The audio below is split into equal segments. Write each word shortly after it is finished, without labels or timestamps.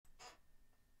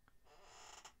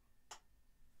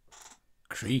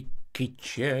Creaky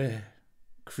chair,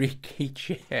 creaky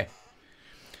chair.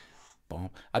 Boom.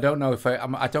 I don't know if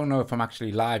I'm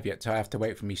actually live yet, so I have to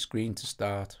wait for my screen to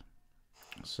start.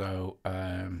 So,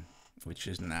 which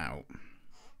is now.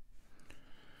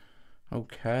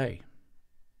 Okay.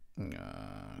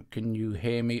 Can you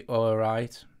hear me all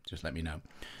right? Just let me know.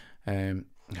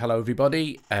 Hello,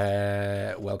 everybody.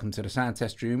 Welcome to the sound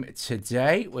test room.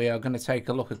 Today, we are going to take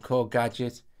a look at KORG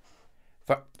Gadget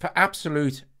for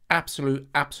absolute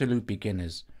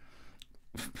beginners.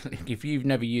 If you've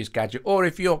never used Gadget, or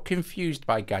if you're confused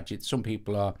by Gadget, some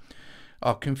people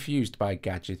are confused by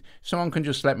Gadget. Someone can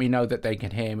just let me know that they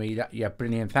can hear me. Yeah,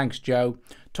 brilliant. Thanks, Joe.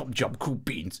 Top job, cool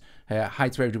beans. Hi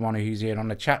to everyone who's here on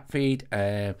the chat feed.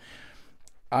 I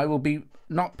will be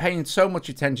not paying so much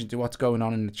attention to what's going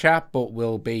on in the chat, but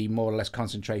will be more or less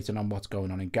concentrating on what's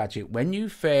going on in Gadget. When you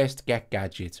first get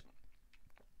Gadget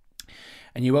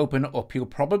and you open it up, you'll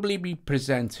probably be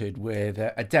presented with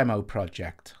a demo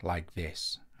project like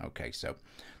this. Okay, so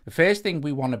the first thing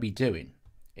we want to be doing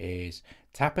is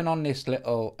tapping on this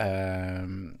little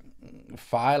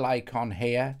file icon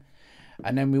here,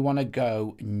 and then we want to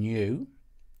go new,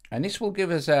 and this will give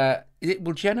us it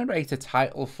will generate a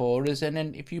title for us, and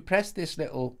then if you press this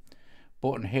little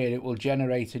button here, it will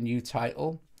generate a new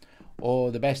title. Or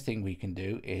the best thing we can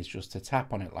do is just to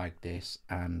tap on it like this,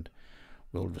 and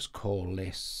we'll just call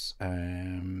this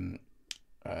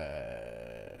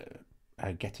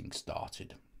getting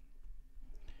started.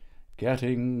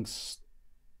 Getting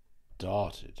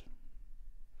started.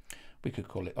 We could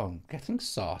call it getting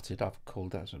started. I've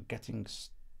called that, so getting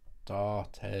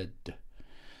started,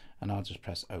 and I'll just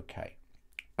press OK.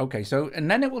 Okay, so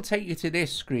and then it will take you to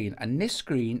this screen, and this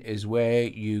screen is where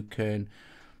you can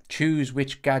choose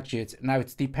which gadget. Now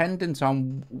it's dependent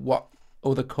on what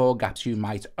other KORG apps you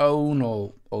might own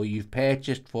or you've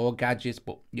purchased for gadgets,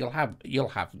 but you'll have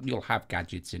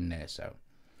gadgets in there. So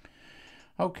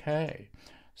okay,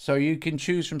 so you can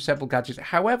choose from several gadgets.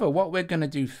 However, what we're going to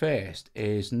do first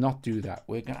is not do that.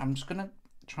 I'm just going to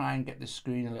try and get the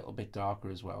screen a little bit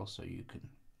darker as well, so you can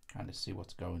kind of see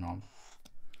what's going on.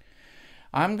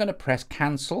 I'm going to press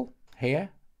cancel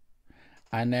here,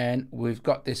 and then we've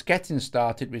got this getting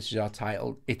started, which is our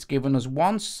title. It's given us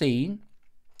one scene.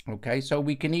 Okay, so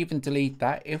we can even delete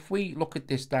that. If we look at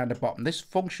this down the bottom, this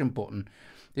function button,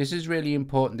 this is really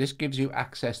important. This gives you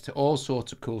access to all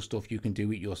sorts of cool stuff you can do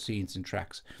with your scenes and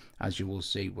tracks, as you will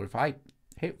see. Well, if I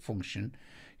hit function,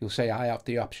 you'll say I have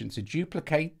the option to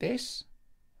duplicate this,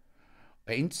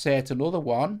 insert another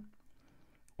one,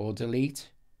 or delete.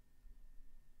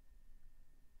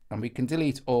 And we can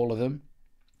delete all of them.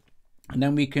 And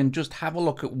then we can just have a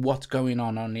look at what's going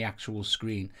on the actual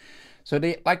screen. So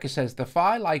like it says, the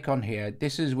file icon here,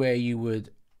 this is where you would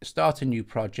start a new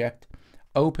project,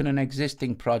 open an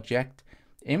existing project,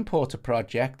 import a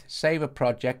project, save a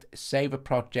project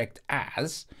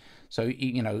as. So,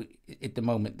 you know, at the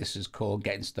moment this is called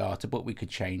getting started, but we could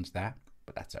change that,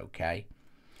 but that's okay.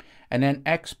 And then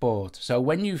export. So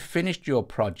when you've finished your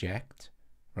project,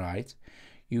 right,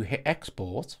 you hit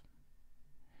export.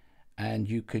 And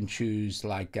you can choose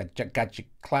like Gadget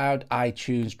Cloud,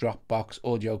 iTunes, Dropbox,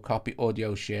 audio copy,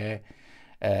 audio share,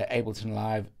 Ableton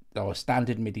Live, or a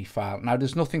standard MIDI file. Now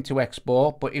there's nothing to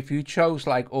export, but if you chose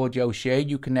like audio share,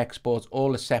 you can export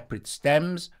all the separate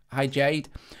stems. Hi Jade,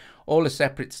 all the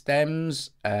separate stems,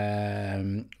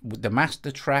 with the master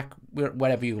track,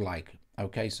 whatever you like.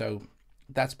 Okay, so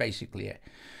that's basically it.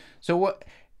 So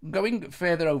going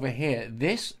further over here,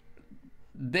 this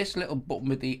little button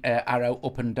with the arrow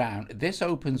up and down, this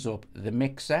opens up the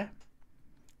mixer.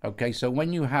 Okay, so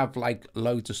when you have like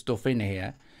loads of stuff in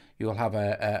here, you'll have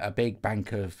a big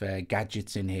bank of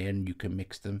gadgets in here, and you can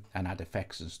mix them and add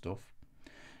effects and stuff.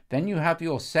 Then you have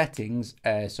your settings,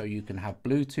 so you can have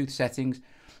Bluetooth settings,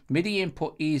 MIDI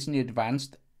input easy and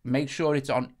advanced. Make sure it's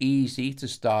on easy to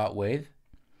start with.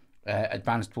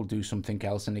 Advanced will do something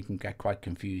else and it can get quite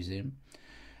confusing.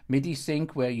 MIDI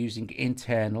sync, we're using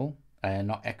internal,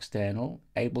 not external.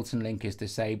 Ableton Link is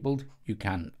disabled. You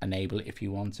can enable it if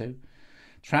you want to.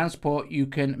 Transport, you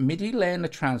can MIDI learn the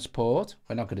transport.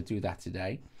 We're not going to do that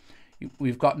today.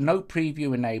 We've got note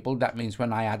preview enabled. That means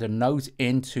when I add a note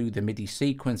into the MIDI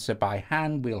sequencer by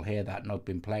hand, we'll hear that note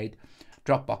being played.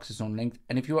 Dropbox is unlinked.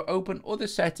 And if you open other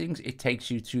settings, it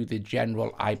takes you to the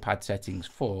general iPad settings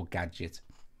for Gadget.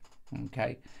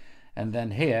 Okay. And then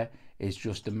here is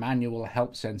just the manual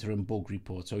help center and bug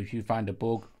report. So if you find a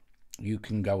bug, you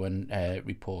can go and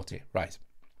report it. Right.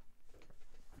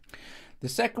 The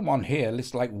second one here,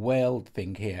 this like world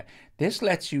thing here, this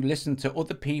lets you listen to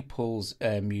other people's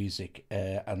music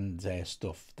and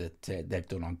stuff that they've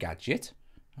done on Gadget.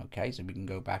 Okay, so we can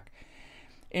go back.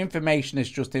 Information is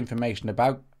just information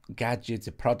about gadgets,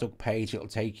 a product page. It'll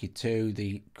take you to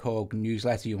the KORG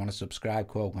newsletter. You want to subscribe,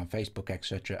 KORG on Facebook,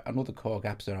 etc., and other KORG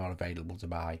apps that are available to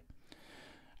buy.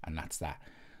 And that's that.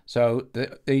 So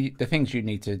the things you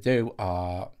need to do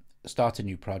are start a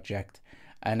new project,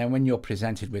 and then when you're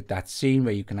presented with that scene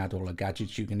where you can add all the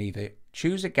gadgets, you can either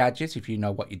choose a gadget if you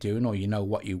know what you're doing or you know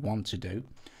what you want to do,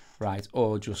 right?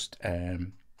 Or just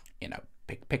you know,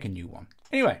 pick a new one.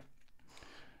 Anyway,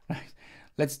 right,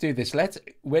 let's do this.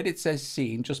 Where it says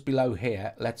scene, just below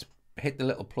here, let's hit the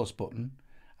little plus button,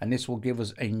 and this will give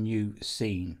us a new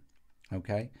scene.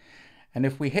 Okay, and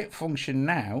if we hit function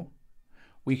now,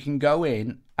 we can go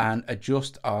in and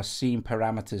adjust our scene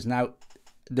parameters. Now,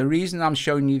 the reason I'm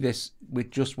showing you this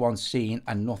with just one scene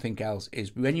and nothing else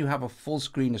is when you have a full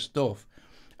screen of stuff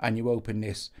and you open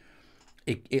this,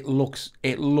 it looks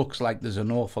like there's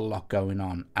an awful lot going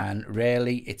on, and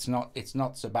really it's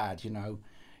not so bad. You know,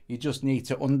 you just need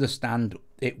to understand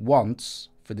it once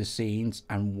for the scenes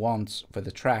and once for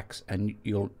the tracks, and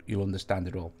you'll understand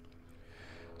it all.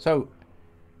 So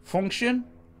function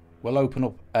will open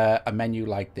up a menu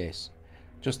like this.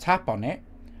 Just tap on it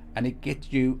and it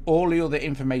gets you all the other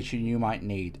information you might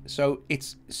need. So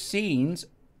it's scenes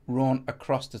run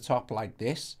across the top like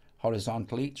this,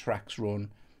 horizontally. Tracks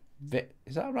run,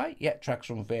 is that right? Yeah, tracks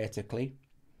run vertically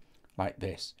like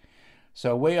this.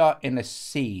 So we are in a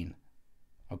scene.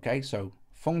 Okay, so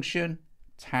function,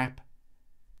 tap,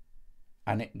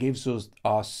 and it gives us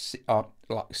our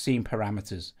scene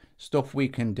parameters, stuff we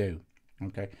can do.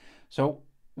 Okay, so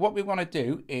what we want to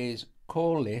do is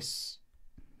call this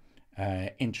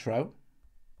intro,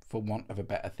 for want of a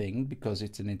better thing, because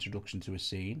it's an introduction to a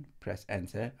scene. Press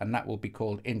enter, and that will be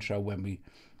called intro when we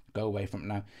go away from it.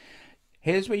 Now,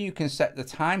 here's where you can set the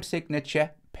time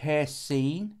signature per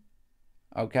scene.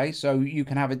 Okay, so you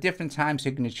can have a different time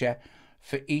signature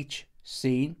for each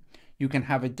scene. You can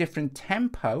have a different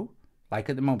tempo, like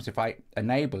at the moment, if I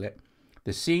enable it,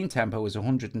 the scene tempo is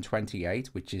 128,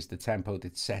 which is the tempo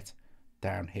that's set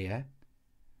down here.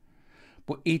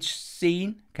 But each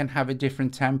scene can have a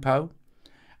different tempo,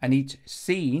 and each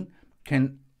scene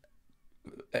can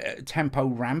tempo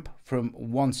ramp from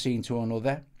one scene to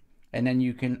another, and then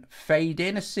you can fade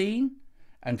in a scene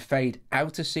and fade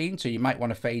out a scene. So you might want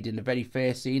to fade in the very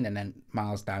first scene and then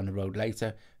miles down the road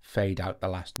later fade out the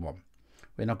last one.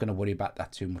 We're not going to worry about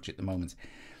that too much at the moment.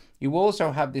 You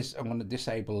also have this, I'm going to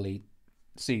disable the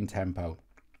scene tempo.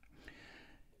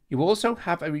 You also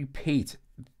have a repeat.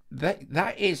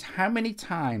 That is how many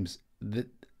times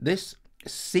this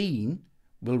scene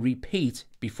will repeat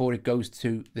before it goes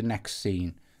to the next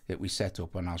scene that we set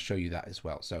up, and I'll show you that as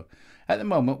well. So at the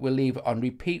moment we'll leave it on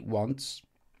repeat once,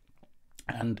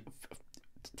 and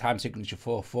time signature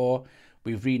 44.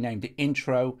 We've renamed it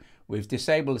intro. We've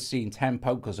disabled the scene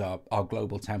tempo because our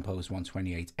global tempo is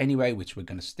 128 anyway, which we're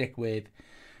going to stick with,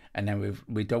 and then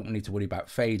we don't need to worry about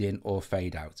fade in or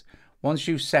fade out. Once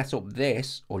you've set up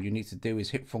this, all you need to do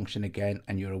is hit function again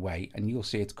and you're away, and you'll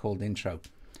see it's called intro.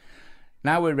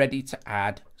 Now we're ready to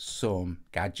add some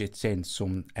gadgets in,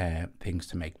 some things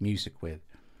to make music with.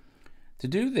 To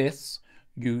do this,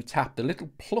 you tap the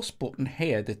little plus button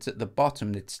here that's at the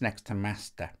bottom that's next to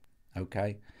master.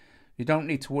 Okay, you don't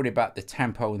need to worry about the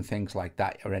tempo and things like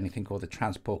that or anything, or the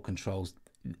transport controls.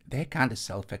 They're kind of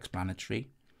self-explanatory,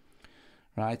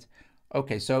 right?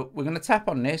 Okay, so we're going to tap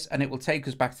on this and it will take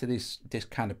us back to this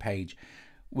kind of page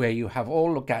where you have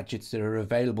all the gadgets that are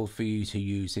available for you to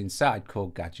use inside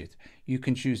KORG Gadget. You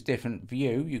can choose different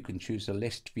view. You can choose a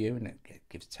list view, and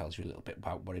it tells you a little bit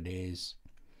about what it is.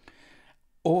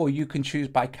 Or you can choose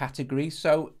by category.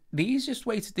 So the easiest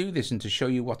way to do this and to show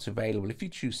you what's available, if you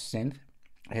choose synth,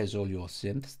 here's all your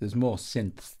synths. There's more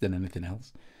synths than anything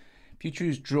else. If you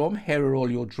choose drum, here are all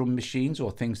your drum machines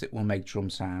or things that will make drum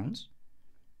sounds.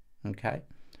 Okay,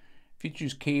 if you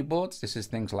choose keyboards, this is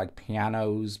things like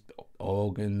pianos,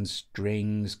 organs,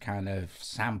 strings, kind of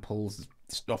samples,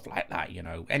 stuff like that, you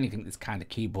know, anything that's kind of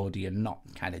keyboardy and not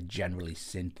kind of generally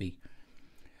synthy.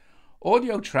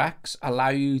 Audio tracks allow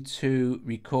you to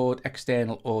record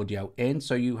external audio in.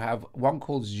 So you have one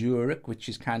called Zurich, which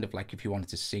is kind of like if you wanted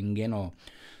to sing in or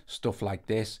stuff like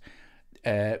this.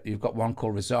 You've got one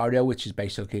called Rosario, which is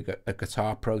basically a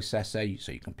guitar processor,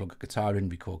 so you can plug a guitar in,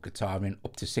 record guitar in,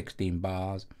 up to 16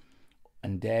 bars.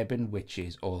 And Durban, which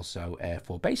is also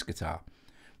for bass guitar.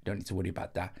 You don't need to worry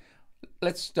about that.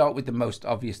 Let's start with the most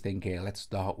obvious thing here. Let's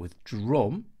start with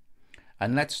drum,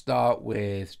 and let's start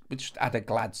with, we'll just add a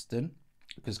Gladstone,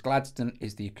 because Gladstone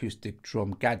is the acoustic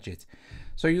drum gadget.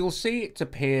 So you'll see it's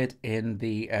appeared in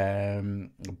the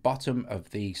bottom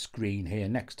of the screen here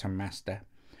next to master.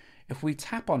 If we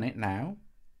tap on it now,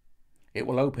 it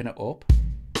will open it up,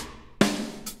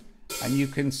 and you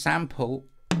can sample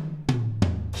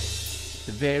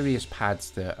the various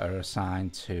pads that are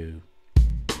assigned to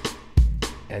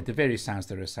the various sounds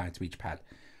that are assigned to each pad.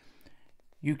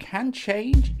 You can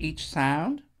change each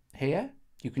sound here.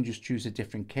 You can just choose a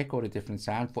different kick or a different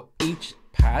sound for each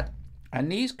pad,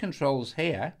 and these controls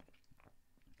here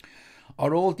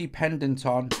are all dependent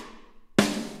on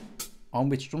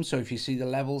which drum. So if you see the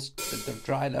levels, the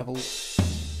dry level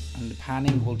and the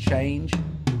panning will change.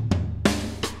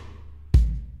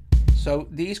 So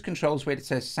these controls where it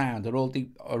says sound are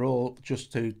all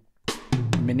just to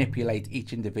manipulate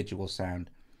each individual sound.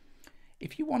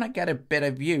 If you want to get a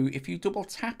better view, if you double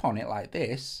tap on it like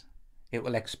this, it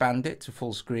will expand it to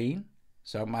full screen.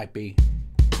 So it might be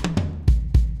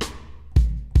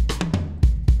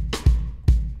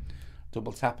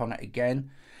double tap on it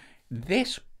again.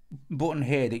 This button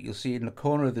here that you'll see in the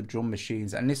corner of the drum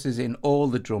machines, and this is in all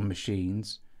the drum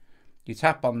machines, you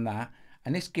tap on that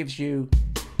and this gives you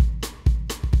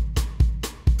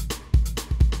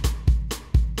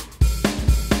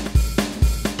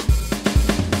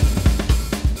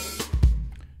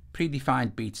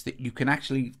predefined beats that you can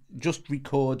actually just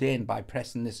record in by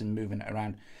pressing this and moving it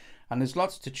around. And there's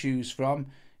lots to choose from.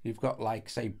 You've got, like,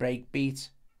 say, break beat.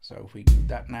 So if we do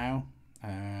that now,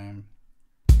 and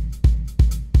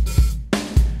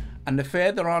the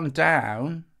further on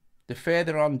down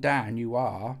you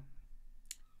are,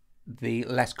 the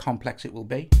less complex it will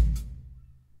be.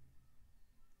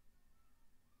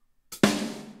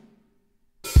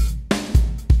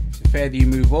 The further you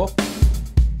move up,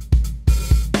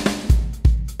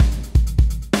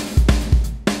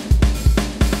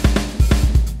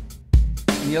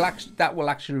 that will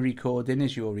actually record in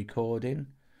as you're recording.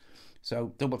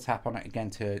 So double tap on it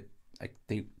again to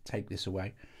take this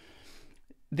away.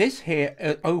 This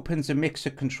here opens a mixer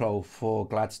control for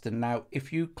Gladstone. Now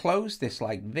if you close this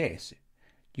like this,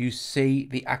 you see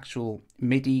the actual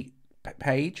MIDI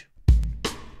page,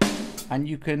 and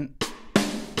you can,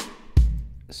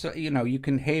 so you know, you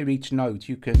can hear each note,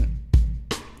 you can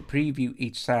preview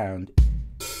each sound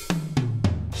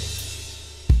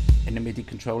in the MIDI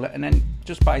controller, and then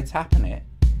just by tapping it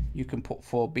you can put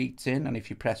 4 beats in, and if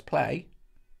you press play,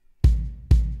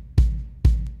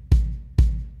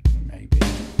 maybe,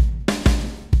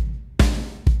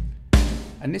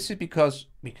 and this is because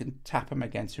we can tap them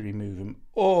again to remove them,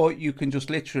 or you can just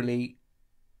literally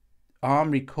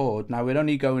arm record. Now we're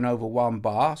only going over 1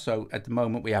 bar, so at the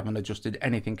moment we haven't adjusted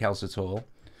anything else at all.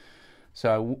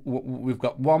 So we've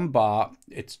got 1 bar.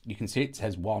 You can see it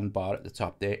says 1 bar at the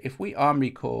top there. If we arm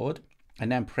record and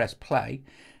then press play,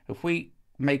 if we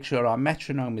make sure our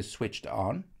metronome is switched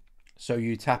on, so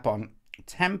you tap on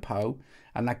tempo,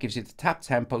 and that gives you the tap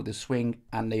tempo, the swing,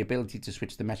 and the ability to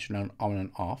switch the metronome on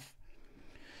and off.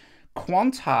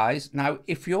 Quantize. Now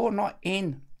if you're not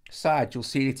inside, you'll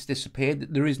see it's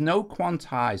disappeared. There is no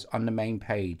quantize on the main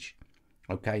page.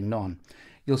 Okay, none.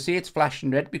 You'll see it's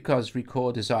flashing red because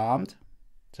record is armed.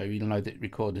 So you'll know that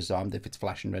record is armed if it's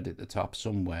flashing red at the top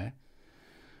somewhere,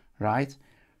 right?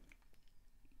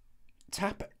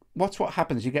 Tap. What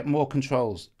happens? You get more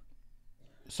controls.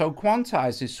 So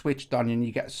quantize is switched on, and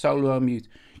you get solo mute.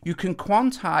 You can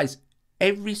quantize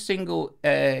every single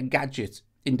gadget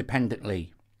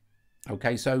independently.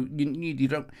 Okay, so you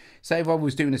don't say, if I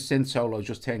was doing a synth solo,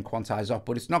 just turn quantize off,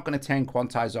 but it's not going to turn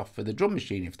quantize off for the drum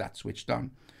machine if that's switched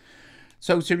on.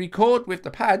 So to record with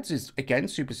the pads is, again,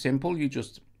 super simple.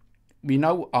 We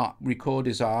know our record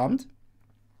is armed.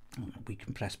 We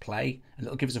can press play, and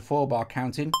it'll give us a 4-bar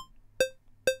counting.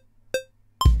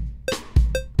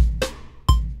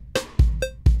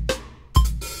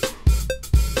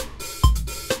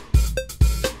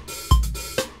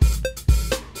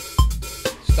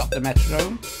 Stop the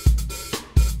metronome.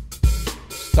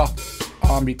 Stop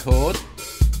arm record.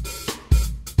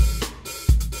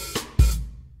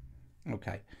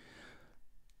 Okay,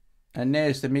 and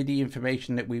there's the MIDI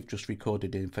information that we've just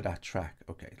recorded in for that track.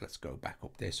 Okay, let's go back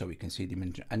up there so we can see the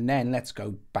MIDI, and then let's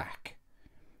go back.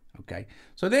 Okay,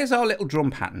 so there's our little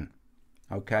drum pattern.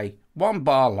 Okay, 1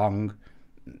 bar long.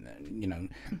 You know,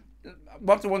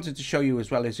 what I wanted to show you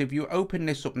as well is if you open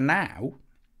this up now,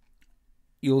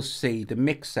 you'll see the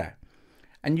mixer,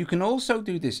 and you can also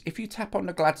do this if you tap on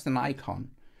the Gladstone icon.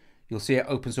 You'll see it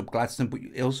opens up Gladstone, but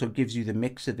it also gives you the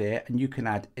mixer there, and you can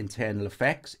add internal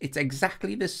effects. It's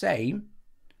exactly the same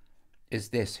as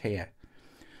this here.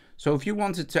 So if you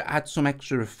wanted to add some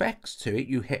extra effects to it,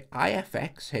 you hit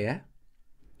IFX here,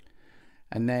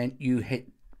 and then you hit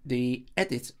the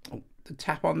edit,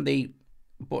 tap on the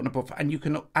button above, and you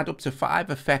can add up to 5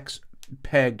 effects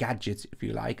per gadget if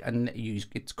you like, and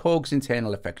it's KORG's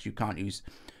internal effects. You can't use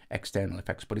external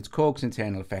effects, but it's KORG's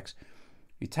internal effects.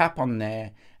 You tap on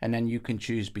there, and then you can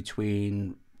choose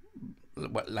between,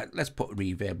 well, let's put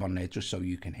reverb on there just so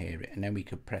you can hear it, and then we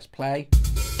could press play.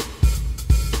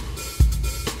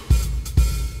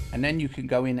 And then you can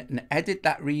go in and edit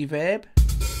that reverb.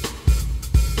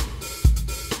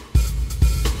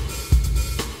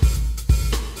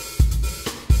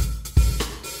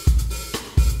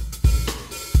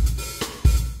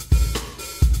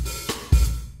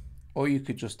 Or you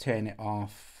could just turn it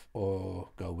off or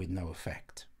go with no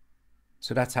effect.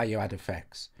 So that's how you add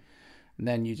effects. And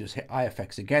then you just hit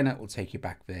iEffects again, it will take you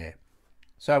back there.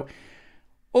 So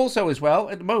also as well,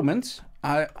 at the moment,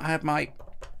 I have my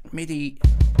MIDI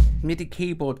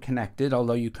keyboard connected,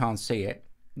 although you can't see it.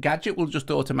 Gadget will just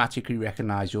automatically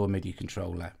recognize your MIDI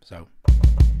controller. So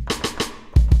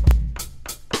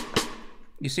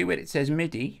you see where it says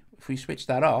MIDI, if we switch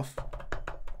that off.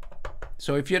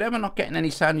 So if you're ever not getting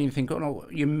any sound and you think, oh no,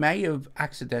 you may have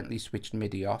accidentally switched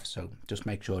MIDI off, so just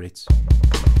make sure it's,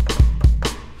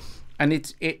 and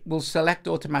it will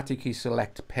automatically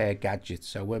select pair gadgets.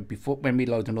 So when we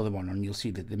load another one on, you'll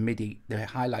see that the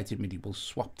highlighted MIDI will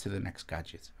swap to the next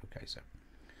gadget.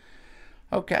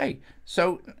 Okay,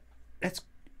 so let's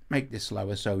make this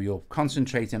slower so you're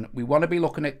concentrating. We want to be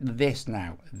looking at this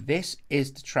now. This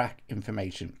is the track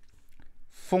information.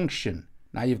 Function.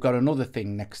 Now you've got another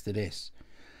thing next to this.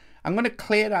 I'm going to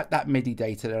clear out that MIDI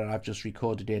data that I've just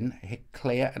recorded in, hit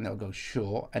clear, and it'll go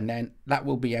short, and then that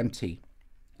will be empty.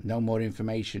 No more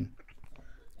information.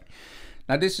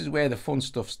 Now this is where the fun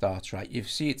stuff starts, right? You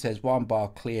see it says 1 bar,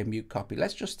 clear, mute, copy.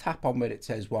 Let's just tap on where it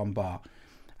says 1 bar.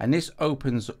 And this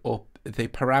opens up the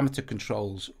parameter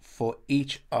controls for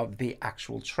each of the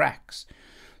actual tracks.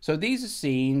 So these are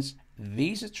scenes,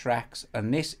 these are tracks,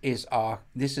 and this is our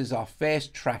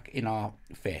first track in our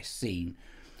first scene.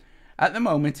 At the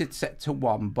moment it's set to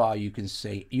 1 bar. You can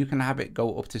see you can have it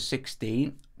go up to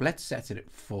 16. Let's set it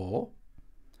at 4,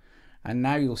 and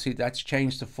now you'll see that's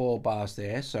changed to 4 bars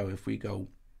there. So if we go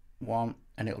 1,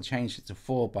 and it'll change it to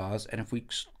 4 bars, and if we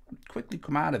quickly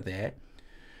come out of there,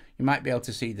 you might be able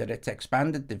to see that it's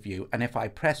expanded the view, and if I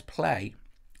press play,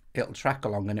 it'll track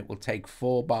along and it will take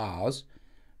 4 bars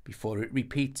before it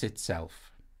repeats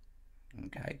itself.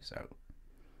 Okay, so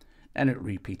then it'll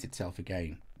repeat itself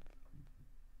again.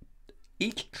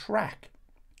 Each track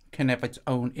can have its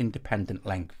own independent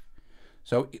length,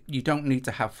 so you don't need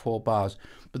to have 4 bars.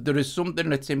 But there is something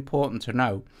that's important to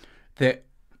know, that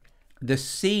the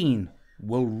scene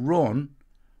will run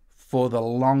for the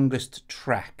longest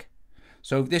track.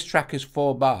 So if this track is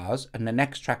 4 bars and the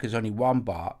next track is only 1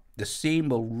 bar, the scene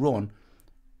will run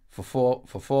for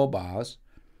four bars,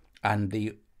 and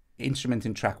the instrument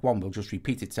in track 1 will just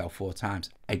repeat itself 4 times.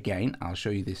 Again, I'll show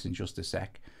you this in just a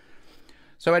sec.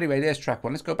 So anyway, there's track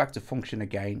 1. Let's go back to function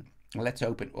again. Let's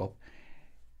open it up.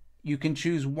 You can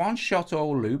choose 1 shot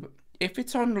or loop. If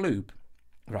it's on loop,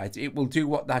 right, it will do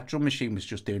what that drum machine was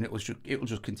just doing. It will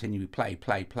just continue play,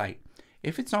 play, play.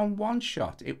 If it's on 1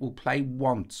 shot, it will play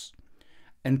once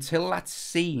until that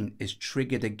scene is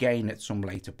triggered again at some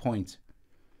later point.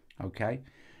 Okay,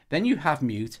 then you have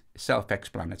mute,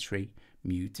 self-explanatory.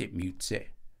 Mute it, mutes it.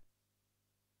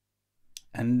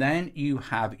 And then you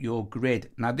have your grid.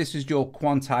 Now this is your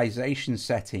quantization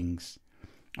settings.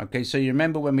 Okay, so you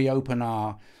remember when we open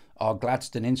our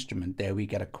Gladstone instrument there, we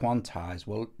get a quantize.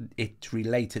 Well, it's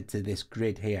related to this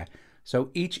grid here.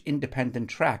 So each independent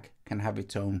track can have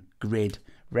its own grid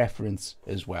reference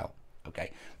as well.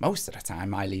 Okay, most of the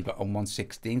time I leave it on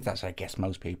 1/16. That's, I guess,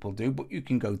 most people do, but you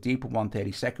can go deeper,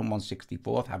 1/32,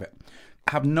 1/64,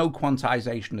 have no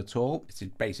quantization at all. It's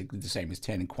basically the same as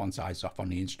turning quantize off on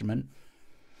the instrument.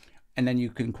 And then you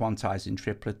can quantize in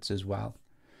triplets as well.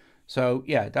 So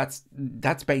yeah, that's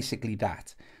basically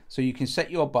that. So you can set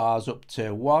your bars up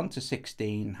to 1 to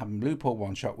 16, have them loop or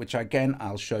 1 shot, which again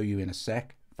I'll show you in a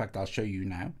sec. In fact, I'll show you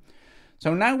now.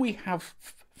 So now we have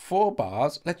 4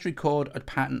 bars. Let's record a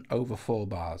pattern over 4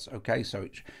 bars. Okay, so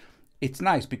it's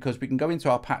nice because we can go into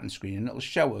our pattern screen and it'll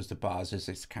show us the bars as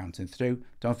it's counting through.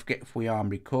 Don't forget, if we arm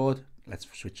record, let's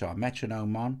switch our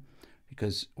metronome on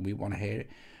because we want to hear it.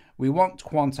 We want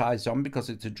quantize on because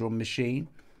it's a drum machine.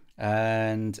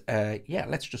 And yeah,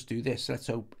 let's just do this.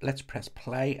 Let's press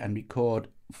play and record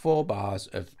 4 bars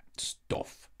of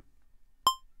stuff.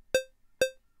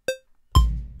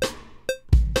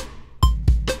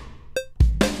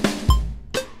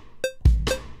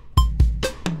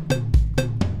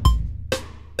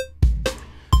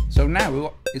 So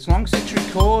now, as long as it's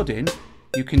recording,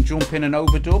 you can jump in and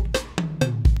overdub.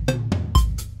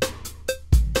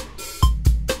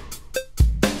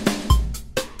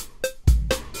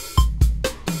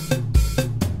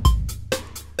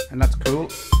 And that's cool.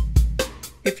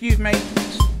 If you've made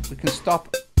we can stop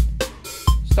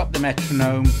the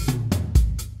metronome,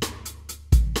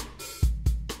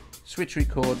 switch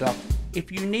record off.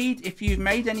 If you've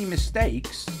made any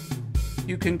mistakes,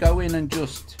 you can go in and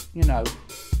just, you know,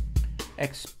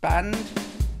 expand,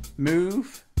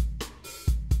 move,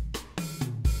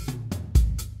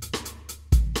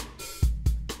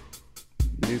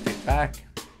 move it back.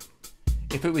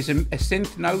 If it was a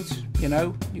synth note, you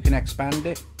know, you can expand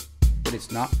it, but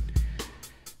it's not.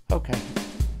 Okay.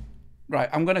 Right,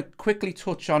 I'm going to quickly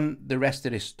touch on the rest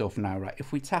of this stuff now, right?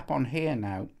 If we tap on here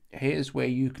now, here's where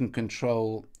you can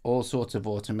control all sorts of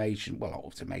automation. Well, not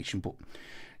automation, but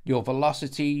your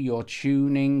velocity, your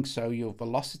tuning. So your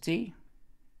velocity.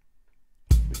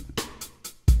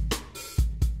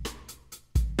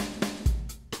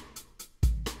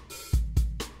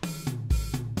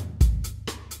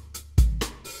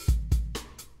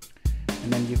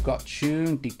 And then you've got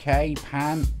tune, decay,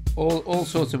 pan, all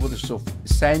sorts of other stuff,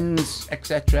 sends,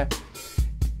 etc.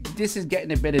 This is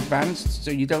getting a bit advanced,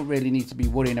 so you don't really need to be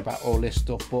worrying about all this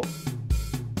stuff, but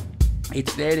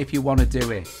it's there if you want to do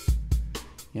it,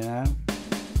 you know.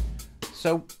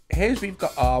 So here's, we've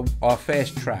got our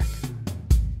first track.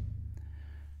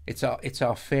 It's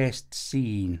our first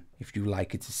scene, if you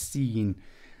like. It's a scene.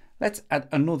 Let's add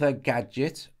another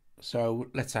gadget. So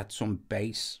let's add some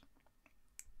bass.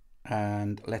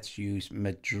 And let's use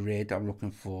Madrid. I'm looking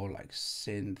for like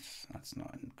synth. That's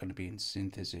not going to be in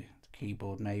synth, is it?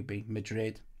 Keyboard maybe.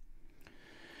 Madrid.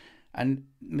 And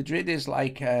Madrid is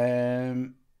like,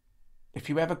 if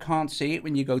you ever can't see it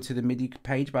when you go to the MIDI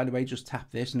page, by the way, just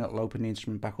tap this and it'll open the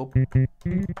instrument back up.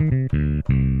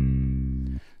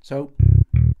 So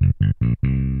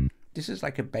this is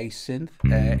like a bass synth.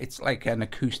 It's like an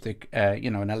acoustic,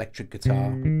 you know, an electric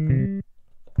guitar.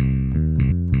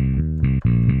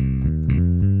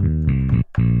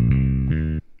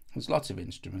 There's lots of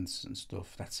instruments and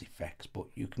stuff. That's effects, but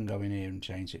you can go in here and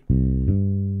change it.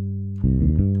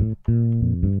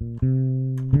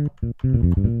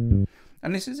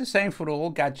 And this is the same for all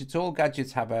gadgets. All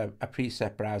gadgets have a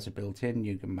preset browser built in.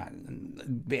 You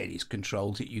can various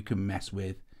controls that you can mess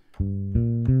with.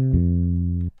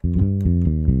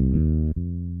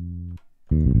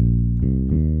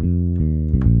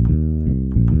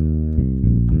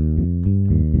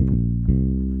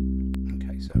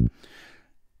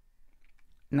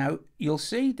 Now, you'll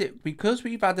see that because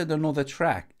we've added another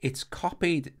track, it's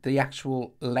copied the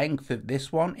actual length of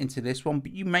this one into this one,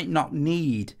 but you might not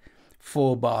need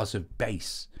 4 bars of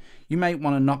bass. You might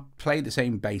want to not play the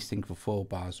same bass thing for 4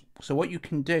 bars. So what you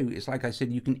can do is, like I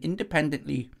said, you can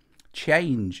independently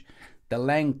change the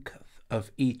length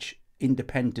of each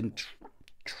independent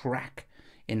track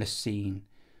in a scene.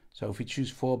 So if we choose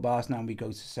 4 bars now, we go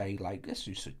to say, like, let's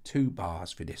do 2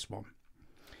 bars for this one.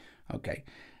 Okay.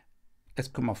 Let's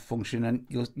come off function, and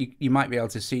you might be able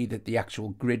to see that the actual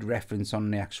grid reference on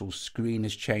the actual screen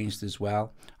has changed as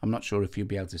well. I'm not sure if you'll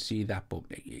be able to see that, but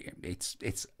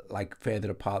it's like further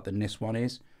apart than this one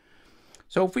is.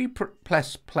 So if we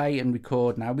press play and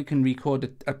record now, we can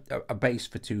record a bass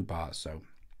for 2 bars. So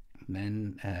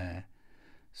then,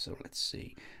 so let's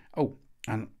see. Oh,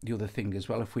 and the other thing as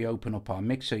well, if we open up our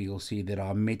mixer, you'll see that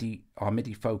our MIDI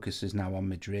focus is now on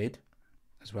Madrid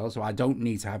as well. So I don't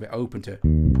need to have it open to.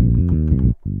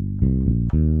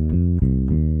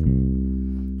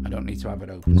 To have it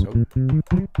open.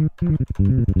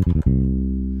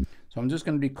 So I'm just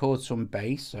going to record some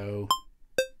bass. So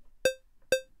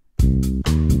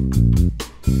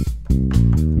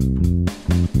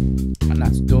and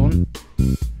that's done.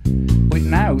 But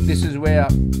now this is where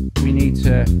we need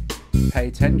to pay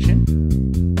attention.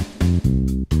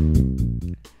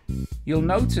 You'll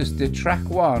notice that track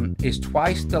 1 is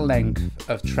twice the length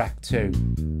of track 2.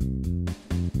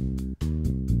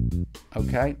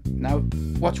 Okay, now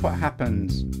watch what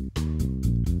happens.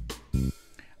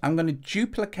 I'm going to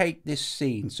duplicate this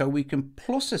scene, so we can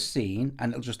plus a scene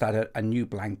and it'll just add a new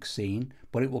blank scene,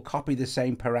 but it will copy the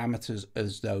same parameters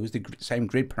as those, the same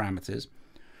grid parameters.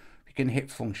 We can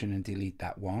hit function and delete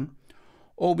that one,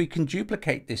 or we can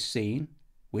duplicate this scene,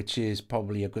 which is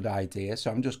probably a good idea.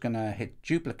 So I'm just going to hit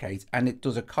duplicate and it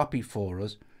does a copy for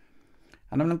us.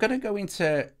 And I'm going to go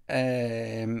into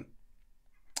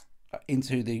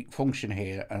the function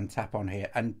here and tap on here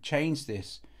and change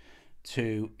this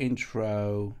to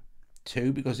intro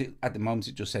 2, because at the moment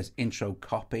it just says intro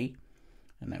copy,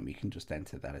 and then we can just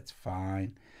enter that. It's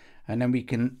fine. And then we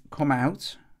can come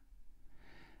out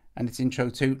and it's intro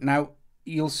 2. Now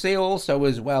you'll see also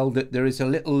as well that there is a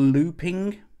little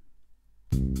looping,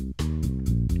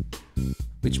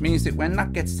 which means that when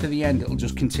that gets to the end, it'll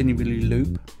just continually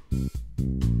loop.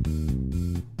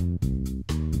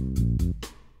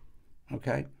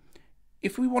 Okay,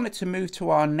 if we wanted to move to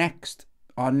our next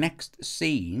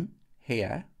scene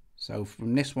here, so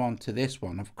from this one to this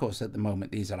one, of course at the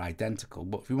moment these are identical,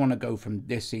 but if we want to go from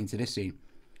this scene to this scene,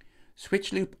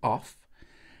 switch loop off,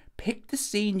 pick the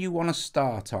scene you want to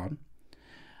start on,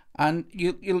 and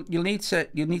you'll need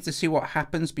to see what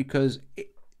happens, because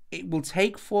it will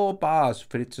take 4 bars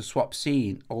for it to swap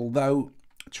scene, although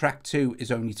track 2 is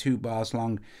only 2 bars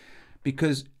long,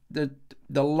 because the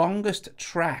longest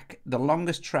track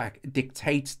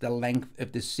dictates the length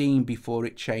of the scene before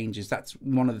it changes. That's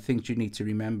one of the things you need to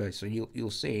remember. So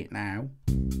you'll see it now,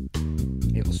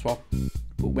 it'll swap,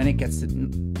 but when it gets to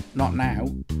not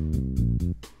now,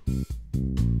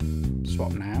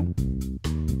 swap now,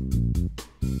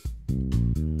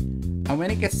 and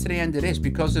when it gets to the end of this,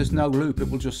 because there's no loop, it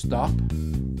will just stop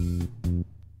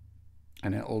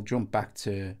and it'll jump back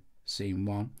to scene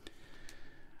 1.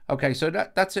 Okay, so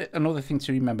that's it, another thing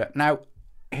to remember. Now,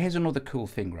 here's another cool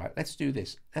thing, right? Let's do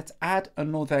this. Let's add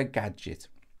another gadget,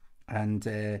 and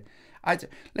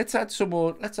let's add some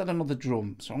more. Let's add another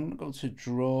drum. So I'm gonna go to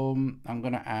drum. I'm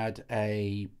gonna add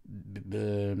a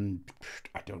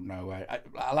I don't know.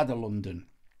 I'll add a London.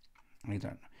 I don't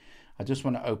know. I just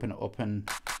want to open it up, and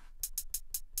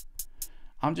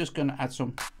I'm just gonna add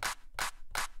some.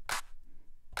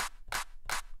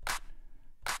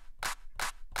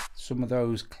 Some of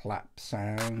those clap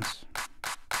sounds.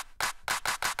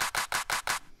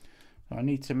 I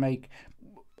need to make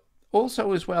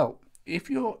also as well, if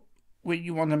you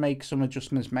want to make some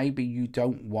adjustments, maybe you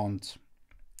don't want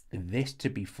this to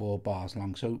be 4 bars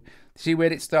long. So see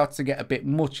where it starts to get a bit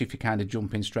much if you kind of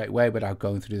jump in straight away without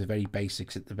going through the very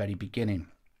basics at the very beginning.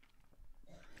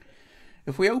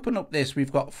 If we open up this,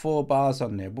 we've got 4 bars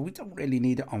on there, but we don't really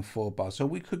need it on 4 bars. So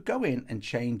we could go in and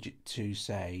change it to,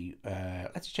 say,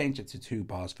 let's change it to 2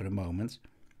 bars for a moment.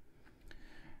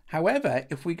 However,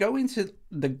 if we go into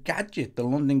the gadget, the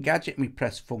London gadget, and we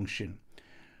press function,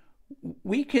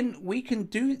 we can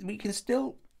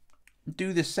still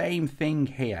do the same thing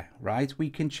here, right?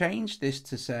 We can change this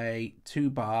to, say,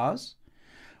 2 bars.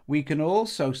 We can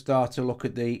also start to look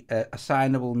at the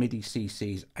assignable MIDI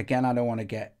CCs. Again, I don't want to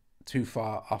get too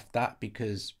far off that,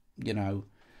 because you know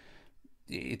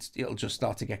it'll just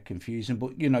start to get confusing,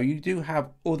 but you know you do have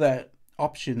other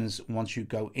options once you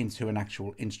go into an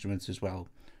actual instrument as well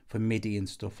for MIDI and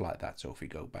stuff like that. So if we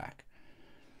go back,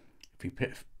 if we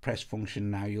press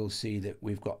function now, you'll see that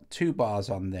we've got 2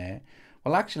 bars on there.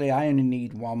 Well, actually I only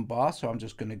need 1 bar, so I'm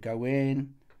just going to go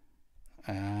in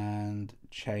and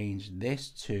change this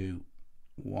to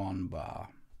 1 bar.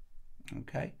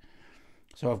 Okay,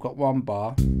 so I've got 1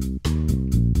 bar.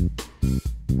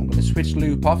 I'm going to switch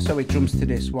loop off so it jumps to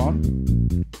this one.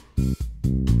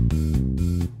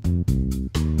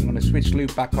 I'm going to switch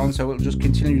loop back on so it'll just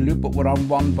continue loop, but we're on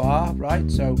 1 bar, right?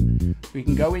 So we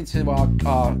can go into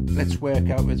our let's work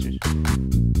out which is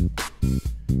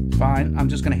fine. I'm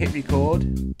just going to hit record.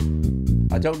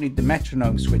 I don't need the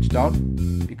metronome switched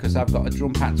on because I've got a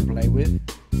drum pattern to play with.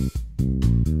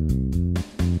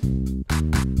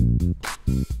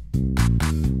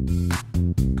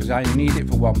 Because I need it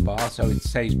for 1 bar, so it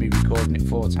saves me recording it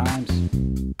 4 times.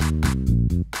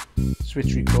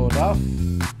 Switch record off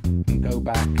and go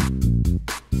back.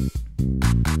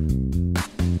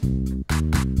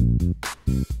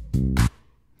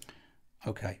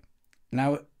 Okay,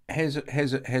 now here's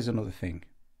another thing.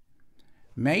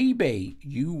 Maybe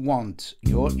you want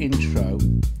your intro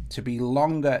to be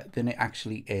longer than it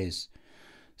actually is.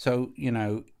 So, you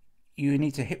know, you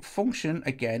need to hit function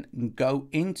again and go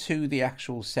into the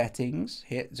actual settings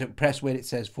here. So press where it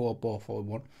says 4 bar 4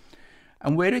 1,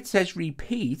 and where it says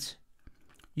repeat,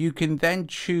 you can then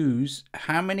choose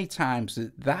how many times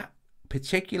that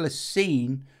particular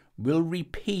scene will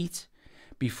repeat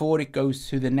before it goes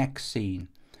to the next scene.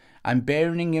 And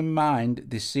bearing in mind,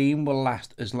 the scene will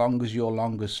last as long as your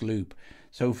longest loop.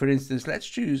 So for instance, let's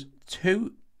choose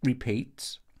 2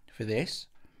 repeats for this.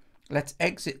 Let's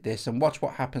exit this and watch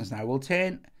what happens now. We'll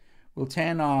turn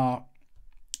our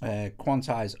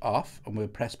quantize off and we'll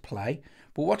press play.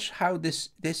 But watch how this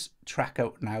track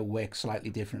out now works slightly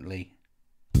differently.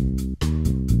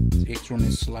 See, it's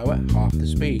running slower, half the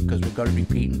speed, because we've got it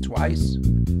repeating twice.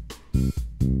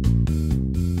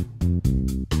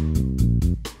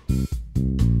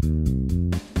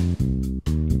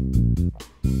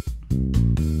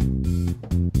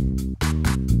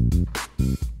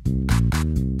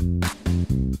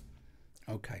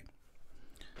 Okay,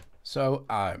 so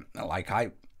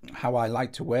how I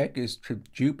like to work is to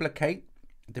duplicate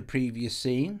the previous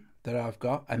scene that I've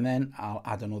got, and then I'll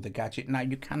add another gadget. Now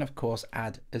you can of course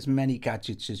add as many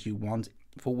gadgets as you want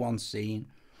for one scene,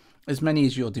 as many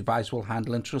as your device will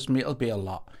handle, and trust me, it'll be a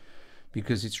lot.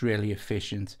 because it's really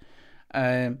efficient.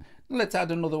 Let's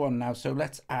add another one now. So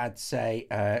let's add, say,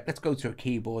 let's go to a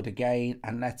keyboard again,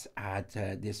 and let's add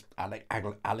this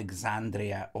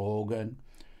Alexandria organ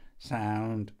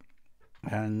sound.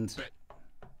 And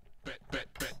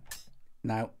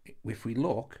now if we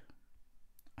look,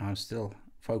 I'm still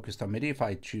focused on MIDI. If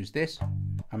I choose this,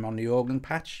 I'm on the organ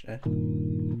patch.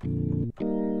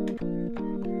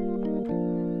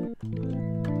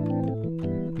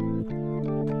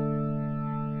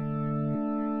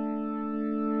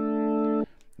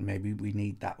 Maybe we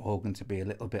need that organ to be a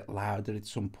little bit louder at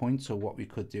some point. So what we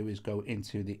could do is go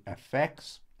into the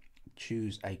effects,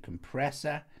 choose a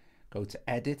compressor, go to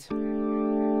edit,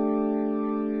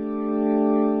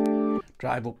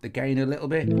 drive up the gain a little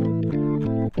bit,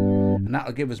 and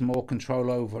that'll give us more control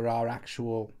over our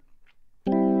actual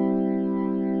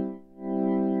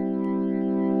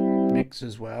mix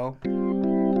as well.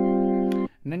 And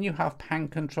then you have pan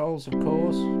controls, of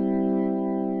course.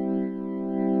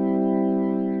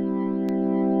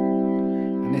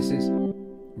 And this is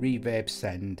reverb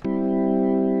send,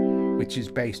 which is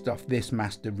based off this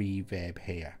master reverb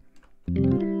here.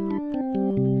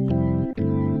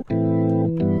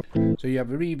 So you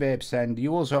have a reverb send.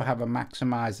 You also have a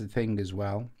maximizer thing as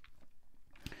well,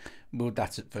 but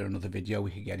that's it for another video.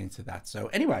 We could get into that. So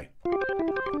anyway,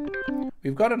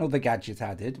 we've got another gadget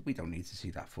added. We don't need to see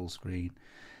that full screen,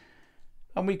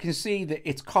 and we can see that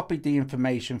it's copied the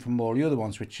information from all the other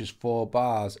ones, which is 4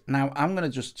 bars. Now I'm going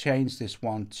to just change this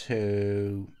one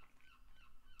to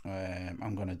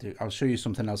I'll show you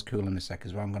something else cool in a sec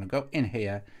as well. I'm going to go in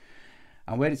here,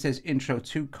 and where it says intro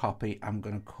to copy, I'm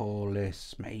going to call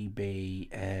this maybe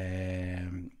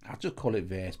I'll just call it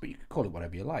verse, but you can call it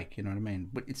whatever you like, you know what I mean?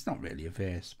 But it's not really a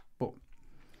verse. But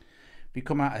if you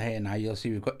come out of here now, you'll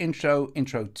see we've got intro,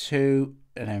 intro 2,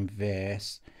 and then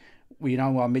verse. We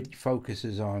know our MIDI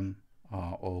focuses on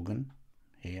our organ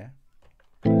here,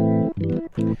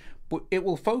 but it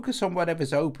will focus on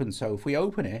whatever's open. So if we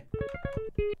open it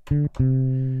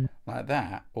like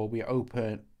that, or we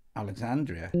open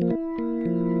Alexandria,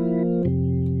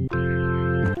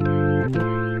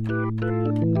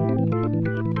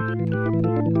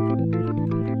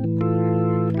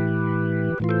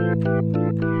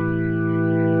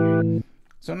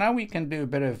 so now we can do a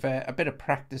bit of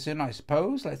practicing, I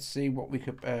suppose. Let's see what we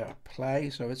could play.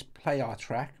 So let's play our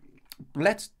track.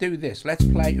 Let's do this. Let's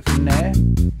play it from there.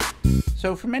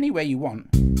 So from anywhere you want.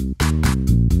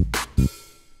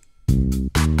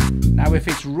 Now if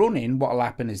it's running, what will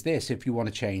happen is this. If you want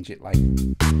to change it, like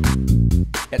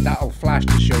that'll flash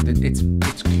to show that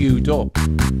it's queued up.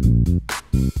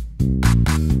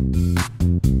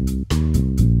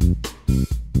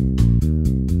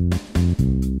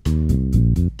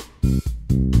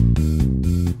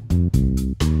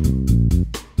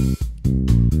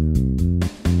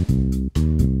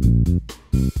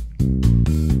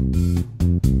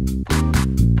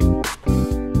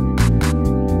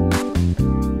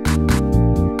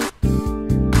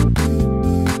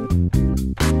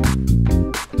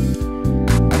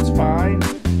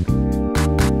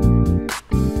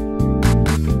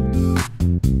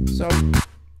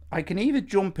 I can either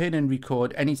jump in and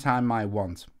record anytime I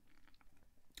want.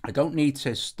 I don't need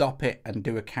to stop it and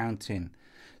do a counting.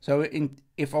 So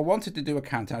if I wanted to do a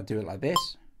count, I'd do it like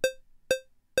this.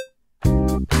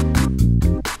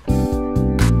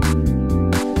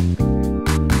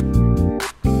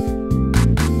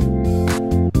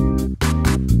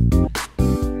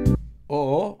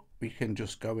 Or we can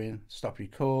just go in, stop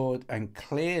record, and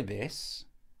clear this.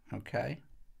 Okay.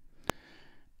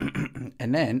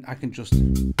 And then I can just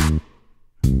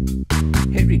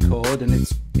hit record, and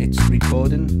it's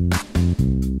recording.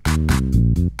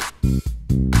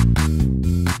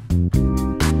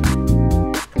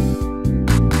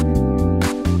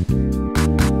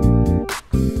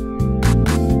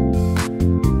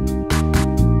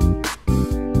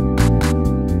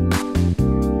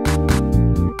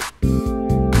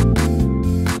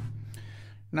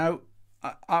 Now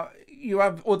you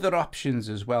have other options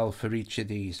as well for each of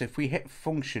these. If we hit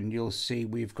function, you'll see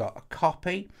we've got a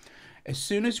copy. As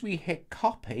soon as we hit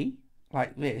copy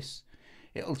like this,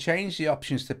 it'll change the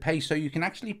options to paste. So you can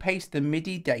actually paste the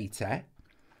MIDI data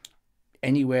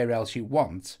anywhere else you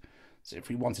want. So if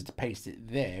we wanted to paste it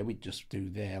there, we'd just do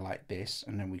there like this,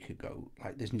 and then we could go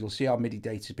like this, and you'll see our MIDI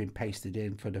data has been pasted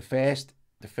in for the first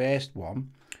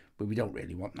one, but we don't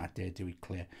really want that there, do we?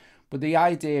 Clear. But the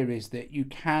idea is that you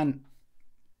can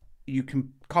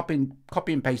copy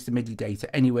and paste the MIDI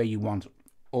data anywhere you want,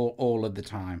 all of the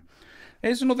time.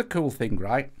 Here's another cool thing,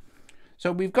 right?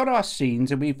 So we've got our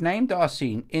scenes, and we've named our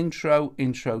scene intro,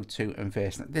 intro 2, and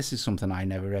verse. Now, this is something I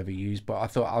never ever use, but I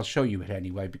thought I'll show you it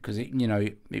anyway because it, you know,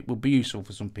 it will be useful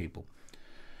for some people.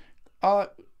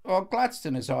 Our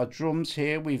Gladstone is our drums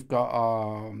here. We've got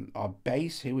our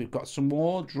bass here. We've got some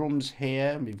more drums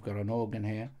here. We've got an organ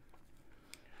here.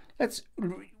 Let's,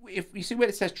 if you see where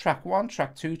it says track 1,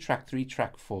 track 2, track 3,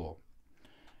 track 4.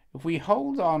 If we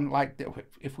hold on like that,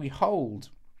 if we hold,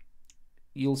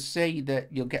 you'll see that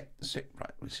you'll get,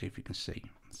 right, let's see if you can see.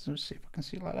 Let's see if I can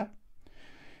see like that.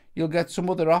 You'll get some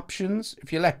other options.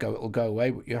 If you let go, it'll go away,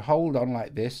 but you hold on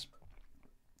like this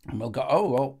and we'll go, oh,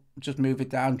 well, just move it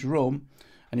down drum,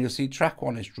 and you'll see track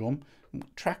 1 is drum,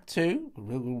 track 2, a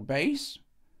little bass,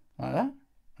 like that,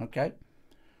 okay.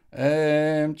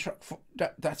 Track 4,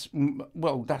 that's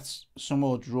some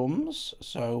more drums,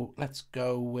 so let's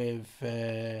go with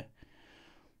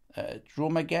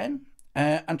drum again.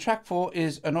 And track 4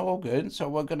 is an organ, so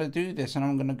we're going to do this, and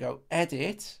I'm going to go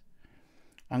edit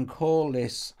and call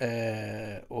this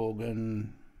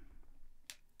organ,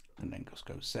 and then just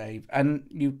go save.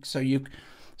 And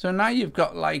so now you've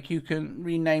got, like, you can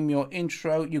rename your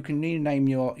intro, you can rename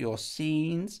your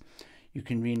scenes, you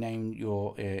can rename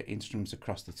your instruments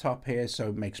across the top here, so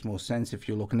it makes more sense if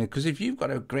you're looking at it, because if you've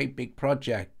got a great big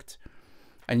project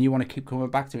and you want to keep coming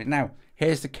back to it. Now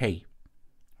here's the key,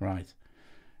 right?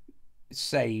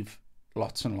 Save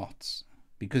lots and lots,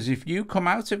 because if you come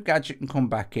out of Gadget and come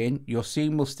back in, your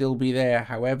scene will still be there.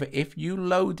 However, if you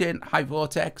load in, hi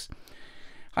Vortex,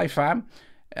 hi fam,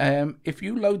 if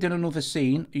you load in another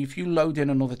scene, if you load in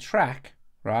another track,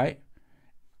 right,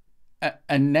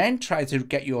 and then try to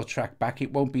get your track back,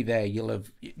 it won't be there. You'll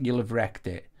have wrecked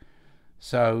it.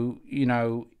 So, you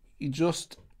know, you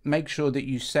just make sure that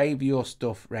you save your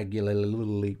stuff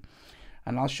regularly.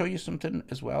 And I'll show you something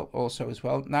as well,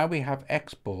 Now we have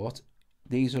export.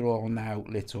 These are all now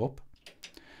lit up.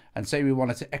 And say we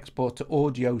wanted to export to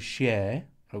audio share.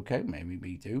 Okay, maybe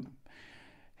we do.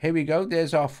 Here we go.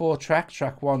 There's our 4 tracks.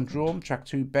 Track 1 drum, track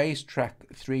 2 bass, track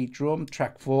 3 drum,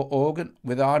 track 4 organ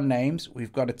with our names.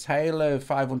 We've got a tail of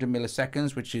 500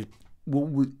 milliseconds, which is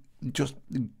just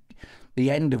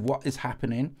the end of what is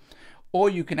happening. Or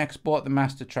you can export the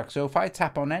master track. So if I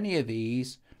tap on any of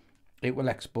these, it will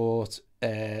export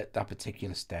that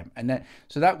particular stem. And then,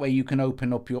 so that way you can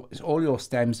open up all your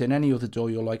stems in any other DAW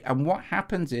you like. And what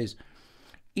happens is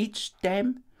each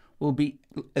stem will be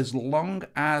as long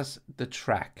as the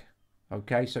track.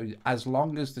 Okay, so as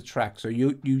long as the track, so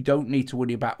you don't need to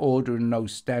worry about ordering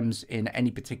those stems in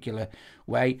any particular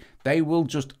way. They will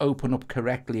just open up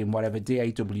correctly in whatever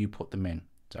DAW you put them in,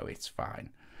 so it's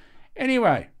fine.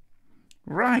 Anyway,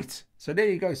 right, so there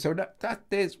you go. So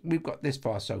we've got this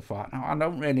far so far. Now I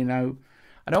don't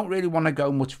really want to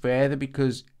go much further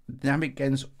because then it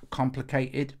gets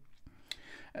complicated.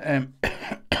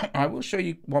 I will show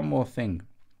you one more thing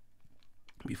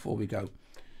before we go.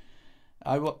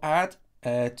 I will add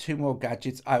 2 more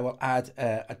gadgets. I will add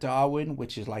a Darwin,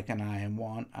 which is like an iron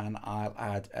one, and I'll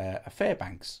add a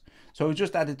Fairbanks. So we've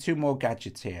just added 2 more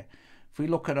gadgets here. If we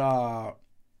look at our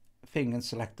thing and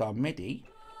select our MIDI,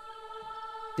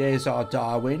 there's our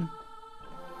Darwin.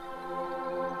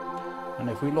 And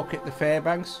if we look at the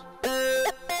Fairbanks,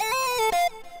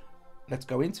 let's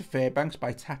go into Fairbanks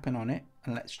by tapping on it,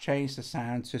 and let's change the